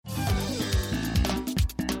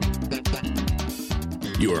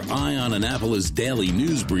Your Eye on Annapolis daily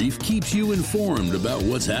news brief keeps you informed about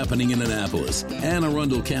what's happening in Annapolis, Anne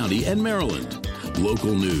Arundel County, and Maryland.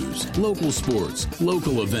 Local news, local sports,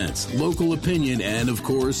 local events, local opinion, and, of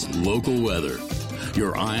course, local weather.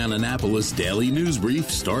 Your Eye on Annapolis daily news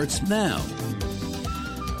brief starts now.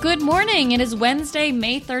 Good morning. It is Wednesday,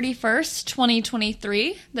 May 31st,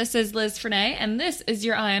 2023. This is Liz Frenay, and this is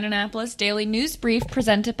your Eye on Annapolis daily news brief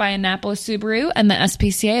presented by Annapolis Subaru and the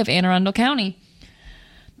SPCA of Anne Arundel County.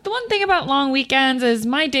 The one thing about long weekends is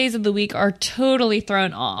my days of the week are totally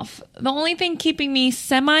thrown off. The only thing keeping me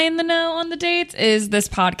semi in the know on the dates is this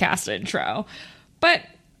podcast intro. But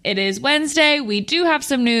it is Wednesday, we do have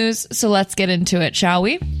some news, so let's get into it, shall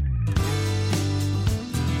we?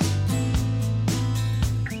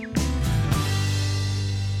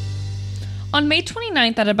 On May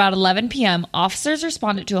 29th at about 11 p.m., officers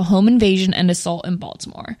responded to a home invasion and assault in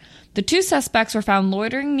Baltimore. The two suspects were found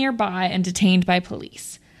loitering nearby and detained by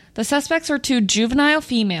police. The suspects were two juvenile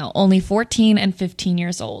female, only 14 and 15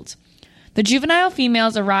 years old. The juvenile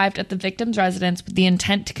females arrived at the victim's residence with the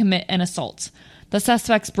intent to commit an assault. The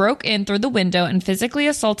suspects broke in through the window and physically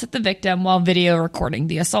assaulted the victim while video recording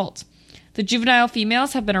the assault. The juvenile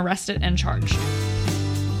females have been arrested and charged.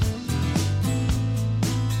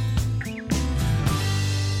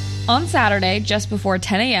 On Saturday, just before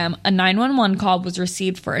 10 a.m., a 911 call was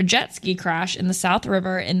received for a jet ski crash in the South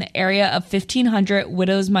River in the area of 1500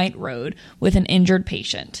 Widows Mite Road with an injured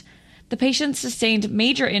patient. The patient sustained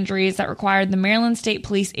major injuries that required the Maryland State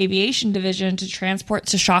Police Aviation Division to transport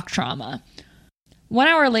to shock trauma. 1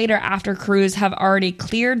 hour later, after crews have already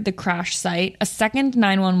cleared the crash site, a second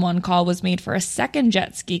 911 call was made for a second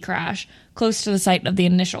jet ski crash close to the site of the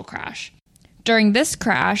initial crash. During this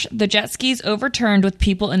crash, the jet skis overturned with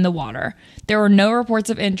people in the water. There were no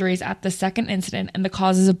reports of injuries at the second incident, and the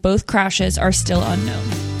causes of both crashes are still unknown.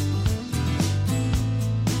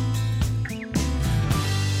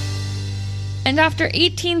 And after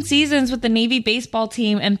 18 seasons with the Navy baseball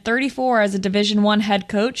team and 34 as a Division I head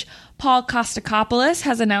coach, Paul Kostakopoulos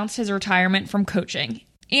has announced his retirement from coaching.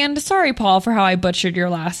 And sorry, Paul, for how I butchered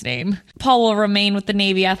your last name. Paul will remain with the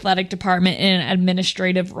Navy Athletic Department in an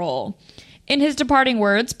administrative role. In his departing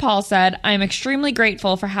words, Paul said, "I am extremely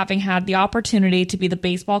grateful for having had the opportunity to be the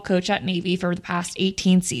baseball coach at Navy for the past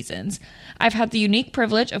 18 seasons. I've had the unique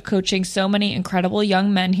privilege of coaching so many incredible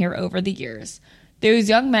young men here over the years. Those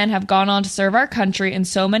young men have gone on to serve our country in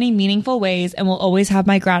so many meaningful ways and will always have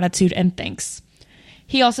my gratitude and thanks."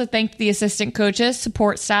 He also thanked the assistant coaches,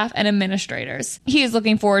 support staff, and administrators. He is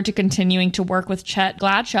looking forward to continuing to work with Chet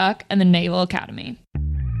Gladchuck and the Naval Academy.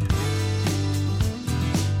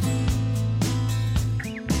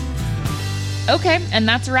 Okay, and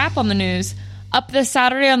that's a wrap on the news. Up this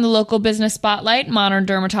Saturday on the local business spotlight, Modern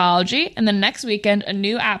Dermatology, and then next weekend, a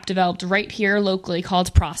new app developed right here locally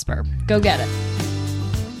called Prosper. Go get it.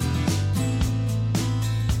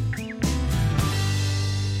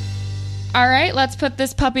 All right, let's put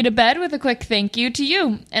this puppy to bed with a quick thank you to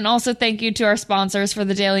you. And also thank you to our sponsors for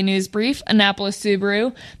the Daily News Brief, Annapolis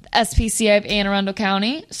Subaru, the SPCA of Anne Arundel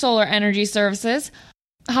County, Solar Energy Services,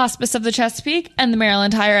 Hospice of the Chesapeake, and the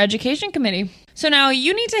Maryland Higher Education Committee. So now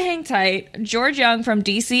you need to hang tight. George Young from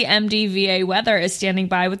DCMD-VA Weather is standing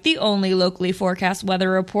by with the only locally forecast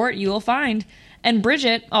weather report you will find. And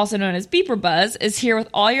Bridget, also known as Beeper Buzz, is here with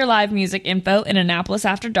all your live music info in Annapolis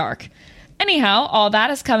After Dark. Anyhow, all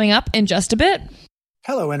that is coming up in just a bit.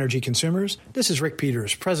 Hello, energy consumers. This is Rick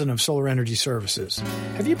Peters, president of Solar Energy Services.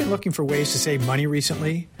 Have you been looking for ways to save money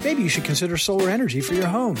recently? Maybe you should consider solar energy for your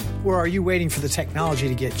home. Or are you waiting for the technology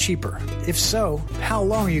to get cheaper? If so, how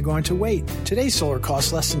long are you going to wait? Today's solar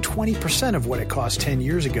costs less than 20% of what it cost 10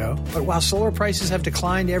 years ago. But while solar prices have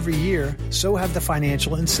declined every year, so have the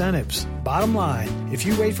financial incentives. Bottom line, if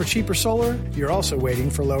you wait for cheaper solar, you're also waiting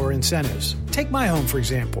for lower incentives. Take my home, for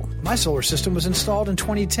example. My solar system was installed in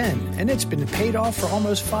 2010, and it's been paid off for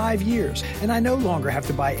almost 5 years, and I no longer have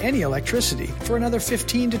to buy any electricity for another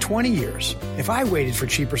 15 to 20 years. If I waited for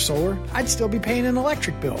cheaper solar, I'd still be paying an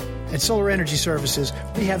electric bill. At Solar Energy Services,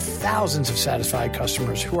 we have thousands of satisfied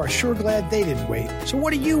customers who are sure glad they didn't wait. So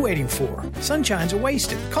what are you waiting for? Sunshine's a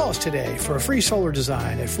wasted. Call us today for a free solar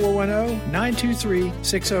design at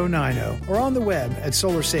 410-923-6090 or on the web at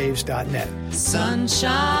solarsaves.net.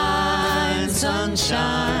 Sunshine,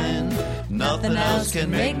 sunshine, nothing else can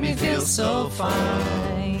make me feel so fine.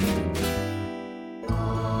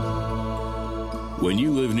 When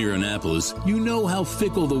you live near Annapolis, you know how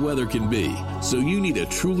fickle the weather can be. So you need a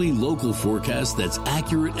truly local forecast that's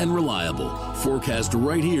accurate and reliable. Forecast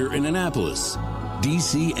right here in Annapolis.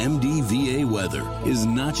 DCMD VA Weather is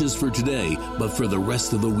not just for today, but for the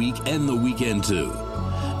rest of the week and the weekend too.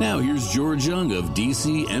 Now here's George Young of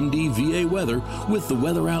DCMDVA Weather with the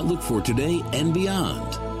weather outlook for today and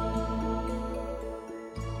beyond.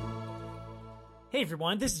 Hey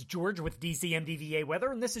everyone, this is George with DCMDVA Weather,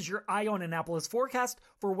 and this is your Eye on Annapolis forecast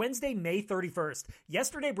for Wednesday, May 31st.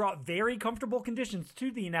 Yesterday brought very comfortable conditions to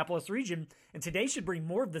the Annapolis region, and today should bring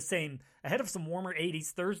more of the same, ahead of some warmer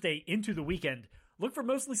 80s Thursday into the weekend. Look for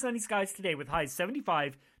mostly sunny skies today with highs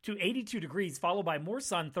 75 to 82 degrees, followed by more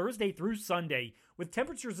sun Thursday through Sunday, with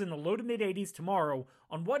temperatures in the low to mid 80s tomorrow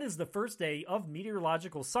on what is the first day of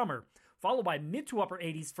meteorological summer, followed by mid to upper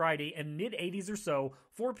 80s Friday and mid 80s or so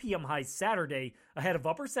 4 p.m. highs Saturday, ahead of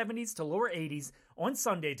upper 70s to lower 80s on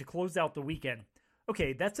Sunday to close out the weekend.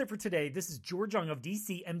 Okay, that's it for today. This is George Young of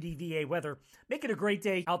DCMDVA Weather. Make it a great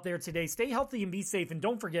day out there today. Stay healthy and be safe. And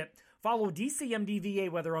don't forget, follow DCMDVA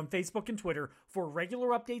Weather on Facebook and Twitter for regular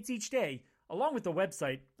updates each day, along with the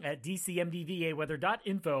website at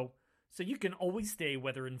dcmdvaweather.info, so you can always stay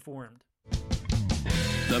weather informed.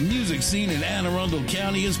 The music scene in Anne Arundel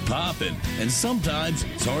County is popping, and sometimes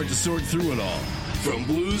it's hard to sort through it all. From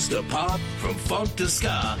blues to pop, from funk to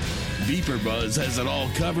ska, Beeper Buzz has it all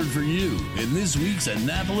covered for you in this week's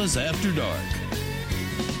Annapolis After Dark.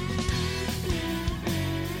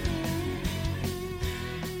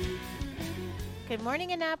 Good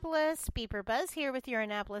morning, Annapolis. Beeper Buzz here with your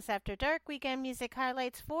Annapolis After Dark weekend music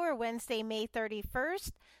highlights for Wednesday, May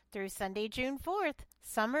 31st through Sunday, June 4th.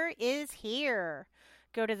 Summer is here.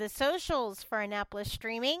 Go to the socials for Annapolis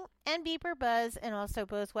Streaming and Beeper Buzz, and also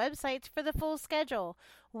both websites for the full schedule.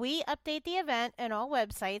 We update the event and all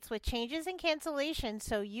websites with changes and cancellations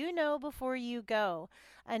so you know before you go.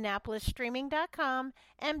 AnnapolisStreaming.com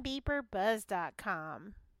and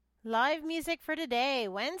BeeperBuzz.com. Live music for today,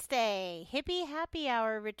 Wednesday. Hippie Happy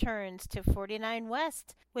Hour returns to 49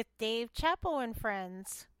 West with Dave Chappell and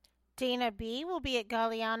friends. Dana B. will be at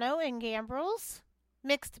Galliano in Gambrels.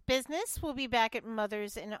 Mixed Business will be back at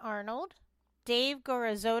Mother's in Arnold. Dave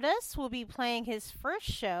Gorozotis will be playing his first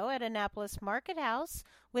show at Annapolis Market House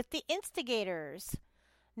with the Instigators.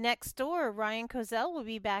 Next door, Ryan Cozell will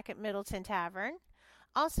be back at Middleton Tavern.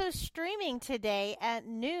 Also streaming today at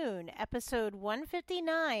noon, episode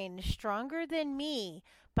 159, Stronger Than Me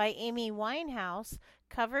by Amy Winehouse,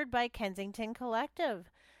 covered by Kensington Collective.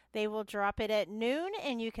 They will drop it at noon,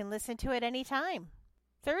 and you can listen to it anytime.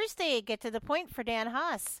 Thursday, Get to the Point for Dan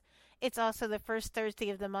Haas. It's also the first Thursday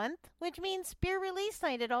of the month, which means beer release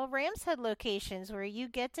night at all Rams Head locations where you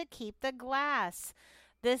get to keep the glass.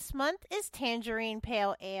 This month is Tangerine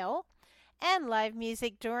Pale Ale, and live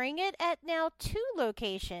music during it at now 2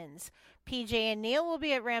 locations. PJ and Neil will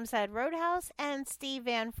be at Rams Head Roadhouse, and Steve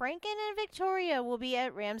Van Franken and Victoria will be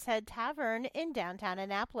at Rams Head Tavern in downtown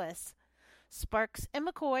Annapolis. Sparks and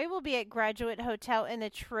McCoy will be at Graduate Hotel in the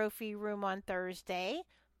Trophy Room on Thursday.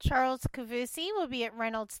 Charles Cavusi will be at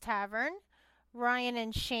Reynolds Tavern. Ryan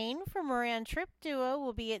and Shane from Moran Trip Duo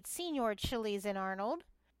will be at Senior Chili's in Arnold.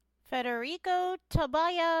 Federico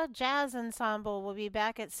Tabaya Jazz Ensemble will be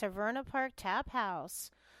back at Severna Park Tap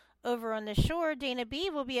House. Over on the shore, Dana B.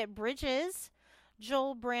 will be at Bridges.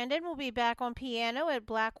 Joel Brandon will be back on piano at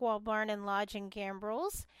Blackwall Barn and Lodge in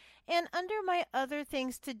Gambrels. And under my other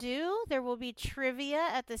things to do, there will be trivia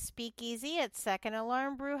at the Speakeasy at Second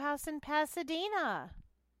Alarm Brewhouse in Pasadena.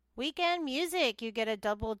 Weekend music. You get a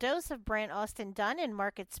double dose of Brant Austin Dunn in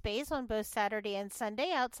Market Space on both Saturday and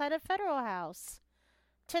Sunday outside of Federal House.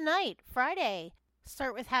 Tonight, Friday,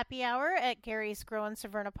 start with happy hour at Gary's Grill in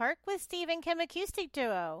Severna Park with Steve and Kim Acoustic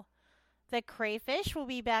Duo. The Crayfish will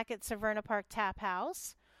be back at Severna Park Tap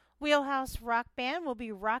House. Wheelhouse Rock Band will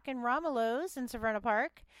be Rockin' Romulo's in Severna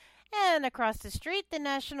Park. And across the street, the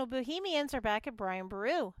National Bohemians are back at Brian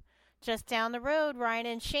Baru. Just down the road, Ryan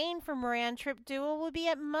and Shane from Moran Trip Duo will be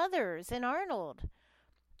at Mother's in Arnold.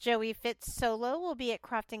 Joey Fitz Solo will be at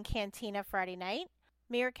Crofton Cantina Friday night.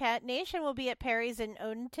 Meerkat Nation will be at Perry's in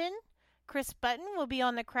Odenton. Chris Button will be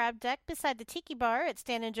on the crab deck beside the Tiki Bar at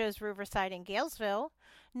Stan and Joe's Riverside in Galesville.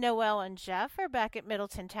 Noel and Jeff are back at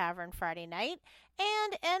Middleton Tavern Friday night.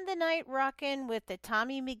 And end the night rockin' with the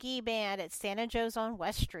Tommy McGee Band at Stan and Joe's on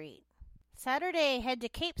West Street. Saturday, head to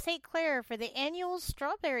Cape St. Clair for the annual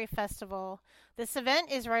Strawberry Festival. This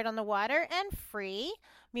event is right on the water and free.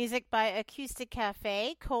 Music by Acoustic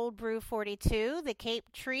Cafe, Cold Brew 42, The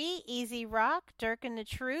Cape Tree, Easy Rock, Dirk and the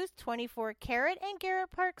Truth, 24 Karat, and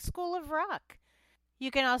Garrett Park School of Rock. You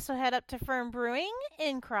can also head up to Fern Brewing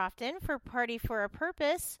in Crofton for Party for a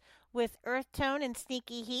Purpose with Earth Tone and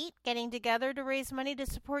Sneaky Heat getting together to raise money to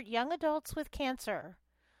support young adults with cancer.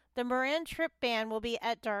 The Moran Trip Band will be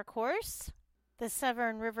at Dark Horse. The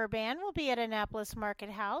Severn River Band will be at Annapolis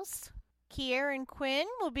Market House. Kier and Quinn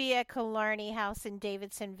will be at Killarney House in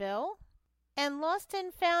Davidsonville. and Lost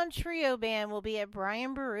and Found Trio Band will be at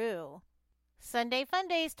Brian Boru. Sunday Fun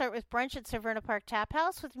Days start with brunch at Severna Park Tap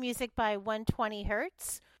House with music by 120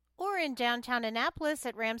 Hertz, or in downtown Annapolis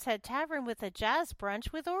at Ram's Head Tavern with a jazz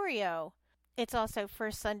brunch with Oreo. It's also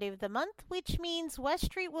first Sunday of the month, which means West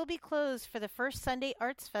Street will be closed for the First Sunday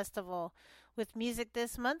Arts Festival. With music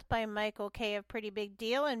this month by Michael K. of Pretty Big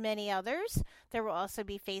Deal and many others, there will also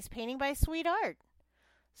be face painting by Sweet Art.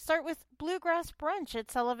 Start with Bluegrass Brunch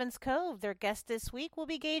at Sullivan's Cove. Their guest this week will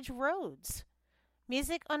be Gage Rhodes.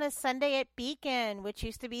 Music on a Sunday at Beacon, which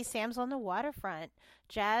used to be Sam's on the Waterfront.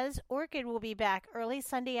 Jazz Orchid will be back early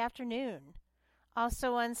Sunday afternoon.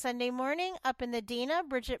 Also on Sunday morning, up in the Dina,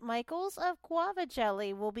 Bridget Michaels of Guava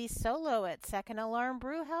Jelly will be solo at Second Alarm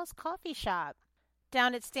Brewhouse Coffee Shop.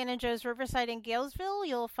 Down at Stan and Joe's Riverside in Galesville,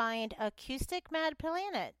 you'll find Acoustic Mad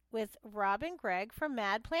Planet with Rob and Greg from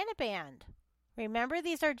Mad Planet Band. Remember,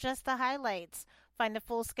 these are just the highlights. Find the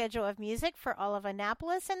full schedule of music for all of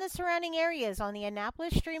Annapolis and the surrounding areas on the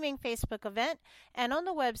Annapolis Streaming Facebook event and on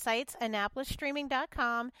the websites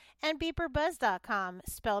AnnapolisStreaming.com and BeeperBuzz.com,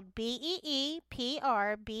 spelled BeePrbuzz.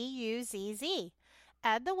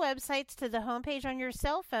 Add the websites to the homepage on your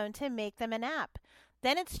cell phone to make them an app.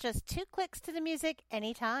 Then it's just 2 clicks to the music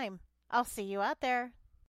anytime. I'll see you out there.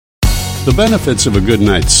 The benefits of a good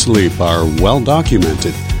night's sleep are well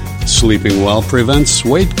documented. Sleeping well prevents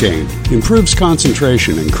weight gain, improves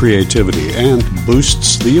concentration and creativity, and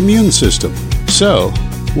boosts the immune system. So,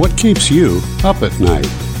 what keeps you up at night?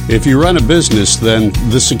 If you run a business, then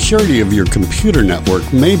the security of your computer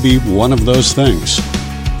network may be one of those things.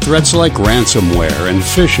 Threats like ransomware and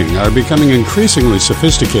phishing are becoming increasingly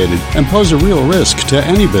sophisticated and pose a real risk to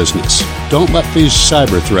any business. Don't let these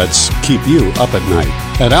cyber threats keep you up at night.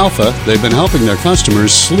 At Alpha, they've been helping their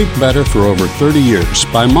customers sleep better for over 30 years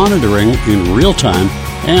by monitoring in real time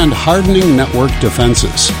and hardening network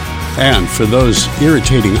defenses. And for those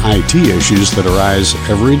irritating IT issues that arise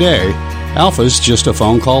every day, Alpha's just a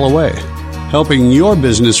phone call away, helping your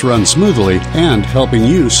business run smoothly and helping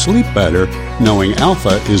you sleep better knowing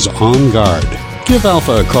Alpha is on guard. Give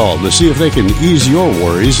Alpha a call to see if they can ease your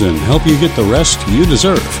worries and help you get the rest you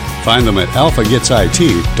deserve. Find them at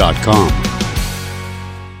alphagetsit.com.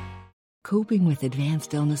 Coping with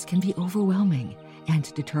advanced illness can be overwhelming,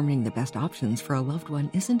 and determining the best options for a loved one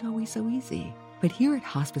isn't always so easy. But here at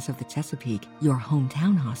Hospice of the Chesapeake, your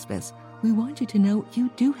hometown hospice, we want you to know you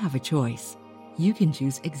do have a choice. You can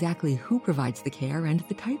choose exactly who provides the care and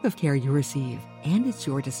the type of care you receive, and it's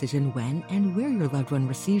your decision when and where your loved one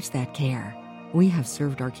receives that care. We have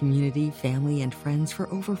served our community, family, and friends for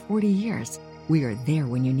over 40 years. We are there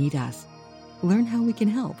when you need us. Learn how we can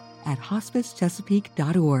help at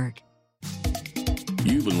hospicechesapeake.org.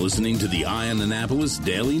 You've been listening to the Eye on Annapolis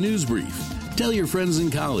Daily News Brief. Tell your friends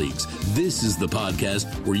and colleagues, this is the podcast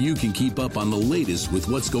where you can keep up on the latest with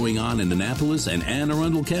what's going on in Annapolis and Anne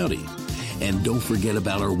Arundel County. And don't forget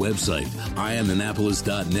about our website,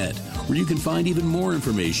 eyeonannapolis.net, where you can find even more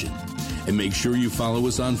information. And make sure you follow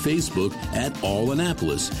us on Facebook at All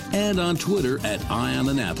Annapolis and on Twitter at Eye on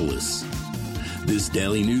Annapolis. This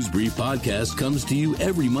Daily News Brief podcast comes to you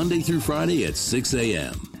every Monday through Friday at 6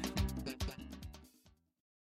 a.m.